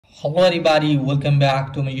Hello everybody, welcome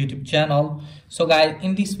back to my YouTube channel. So guys,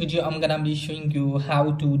 in this video I'm gonna be showing you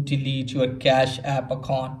how to delete your Cash App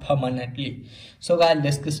account permanently. So guys,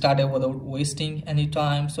 let's get started without wasting any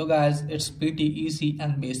time. So guys, it's pretty easy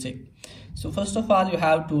and basic. So first of all, you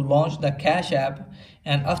have to launch the Cash App,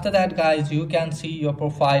 and after that guys, you can see your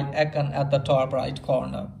profile icon at the top right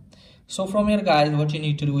corner. So from here guys, what you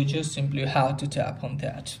need to do is just simply have to tap on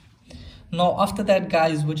that. Now after that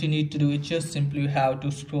guys, what you need to do is just simply have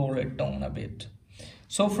to scroll it down a bit.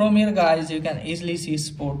 So from here guys, you can easily see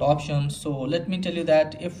support options. So let me tell you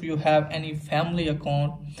that if you have any family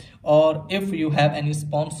account or if you have any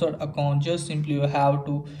sponsored account, just simply you have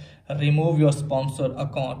to remove your sponsored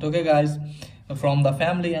account, okay guys, from the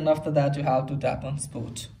family, and after that you have to tap on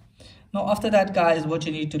support. Now after that guys, what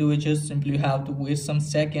you need to do is just simply have to wait some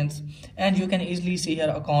seconds, and you can easily see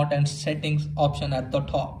your account and settings option at the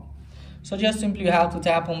top. So just simply you have to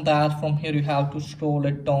tap on that. From here you have to scroll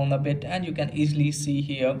it down a bit, and you can easily see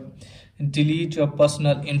here delete your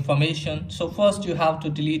personal information. So first you have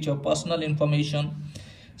to delete your personal information.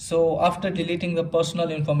 So after deleting the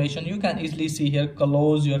personal information, you can easily see here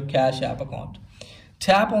close your Cash App account.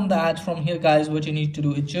 Tap on that. From here guys, what you need to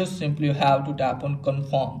do is just simply you have to tap on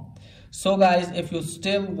confirm. So guys, if you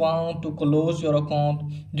still want to close your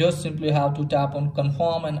account, just simply have to tap on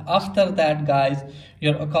confirm, and after that guys,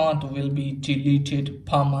 your account will be deleted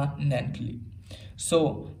permanently.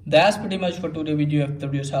 So that's pretty much for today's video. If the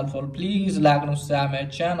video is helpful, please like and subscribe my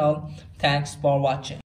channel. Thanks for watching.